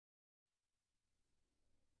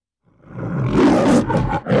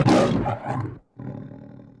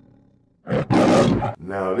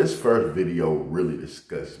Now, this first video really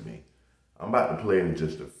disgusts me. I'm about to play it in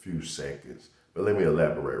just a few seconds, but let me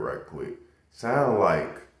elaborate right quick. Sound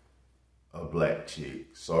like a black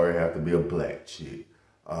chick. Sorry, I have to be a black chick.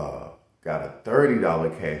 Got a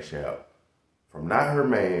 $30 cash out from not her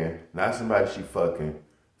man, not somebody she fucking,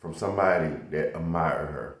 from somebody that admired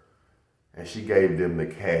her. And she gave them the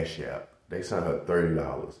cash out. They sent her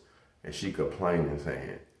 $30. And she complaining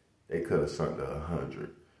saying they could have sent her $100.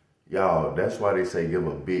 Y'all, that's why they say give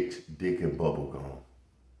a bitch dick and bubble gum.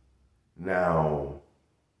 Now,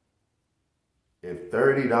 if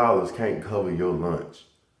 $30 can't cover your lunch,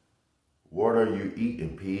 what are you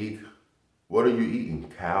eating, pig? What are you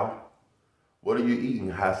eating, cow? What are you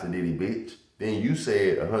eating, Hasidity bitch? Then you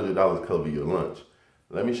said $100 cover your lunch.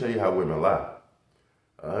 Let me show you how women lie.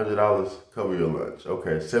 $100 cover your lunch.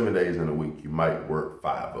 Okay, 7 days in a week, you might work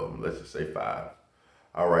 5 of them. Let's just say 5.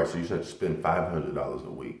 All right, so you should spend $500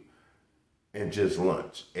 a week and just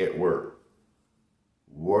lunch at work.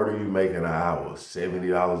 What are you making an hour?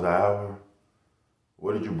 $70 an hour?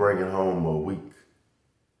 What are you bringing home a week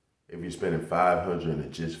if you're spending $500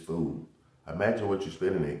 in just food? Imagine what you're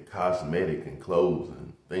spending in cosmetic and clothes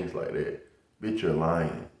and things like that. Bitch, you're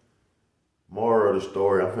lying. Moral of the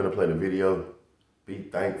story, I'm finna play the video. Be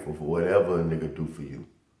thankful for whatever a nigga do for you.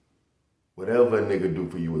 Whatever a nigga do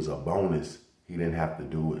for you is a bonus. He didn't have to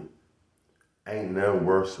do it. Ain't nothing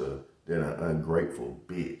worse than an ungrateful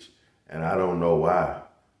bitch. And I don't know why.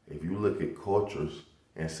 If you look at cultures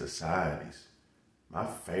and societies, my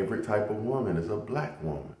favorite type of woman is a black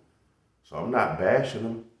woman. So I'm not bashing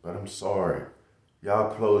them, but I'm sorry.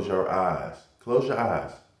 Y'all close your eyes. Close your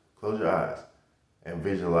eyes. Close your eyes and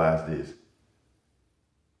visualize this.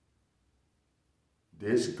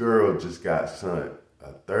 This girl just got sent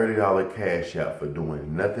a $30 cash out for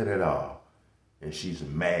doing nothing at all. And she's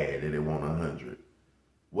mad that it won $100.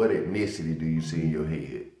 What ethnicity do you see in your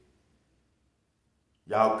head?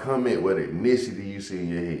 Y'all comment what ethnicity you see in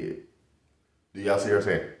your head. Do y'all see her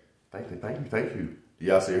saying, thank you, thank you, thank you? Do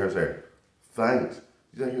y'all see her saying, thanks?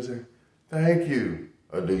 You see her saying, thank you?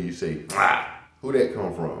 Or do you say, who that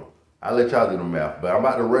come from? I'll let y'all do the math. But I'm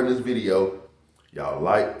about to run this video. Y'all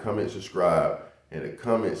like, comment, subscribe. In the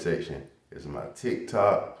comment section is my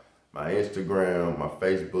TikTok, my Instagram, my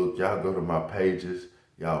Facebook. Y'all go to my pages.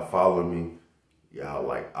 Y'all follow me. Y'all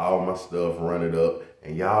like all my stuff, run it up.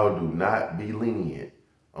 And y'all do not be lenient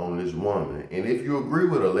on this woman. And if you agree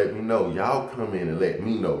with her, let me know. Y'all come in and let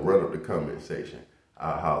me know. Run up the comment section.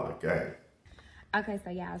 I'll holler, gang. Okay, so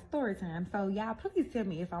y'all, story time. So y'all, please tell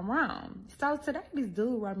me if I'm wrong. So today this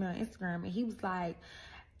dude wrote me on Instagram and he was like,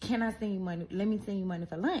 can I send you money? Let me send you money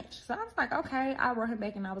for lunch. So I was like, okay. I wrote him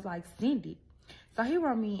back and I was like, send it. So he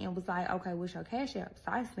wrote me and was like, okay, what's your cash app?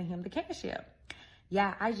 So I sent him the cash app.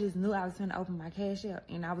 Yeah, I just knew I was finna open my cash app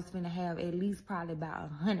and I was finna have at least probably about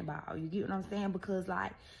 $100. You get what I'm saying? Because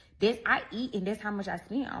like, that's I eat and that's how much I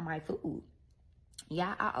spend on my food.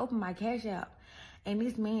 Yeah, I opened my cash app and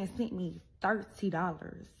this man sent me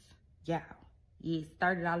 $30. Yeah, yes,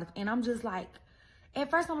 $30. And I'm just like, at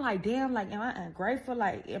first I'm like, damn, like, am I ungrateful?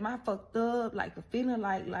 Like, am I fucked up? Like, the feeling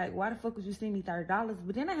like, why the fuck would you send me $30?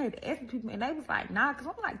 But then I had to ask people and they was like, nah, because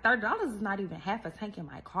I'm like, $30 is not even half a tank in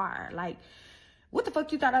my car. Like, what the fuck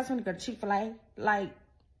you thought I was gonna go to Chick-fil-A? Like,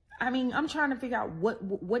 I mean, I'm trying to figure out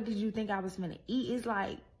what did you think I was gonna eat? It's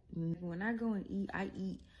like, when I go and eat, I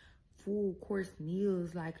eat full course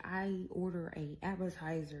meals. Like, I order a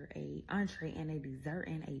appetizer, a entree, and a dessert,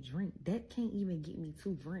 and a drink. That can't even get me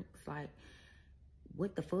 2 drinks. Like,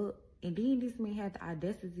 what the fuck? And then this man had the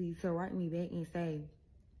audacity to write me back and say,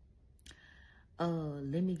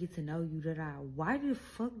 let me get to know you. Why the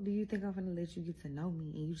fuck do you think I'm gonna let you get to know me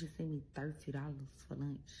and you just send me $30 for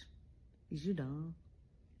lunch? Is you dumb?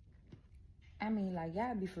 I mean, like,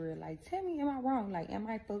 y'all be for real. Like, tell me, am I wrong? Like, am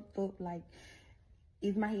I fucked up? Like,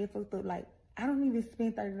 is my head fucked up? Like, I don't even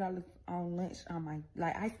spend $30 on lunch on my,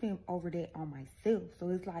 like, I spend over that on myself. So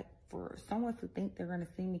it's like, for someone to think they're gonna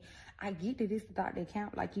send me, I get that this thought they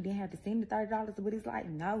count, like, you didn't have to send the $30, but it's like,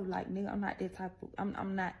 no, like, nigga, I'm not that type of,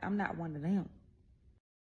 I'm not one of them.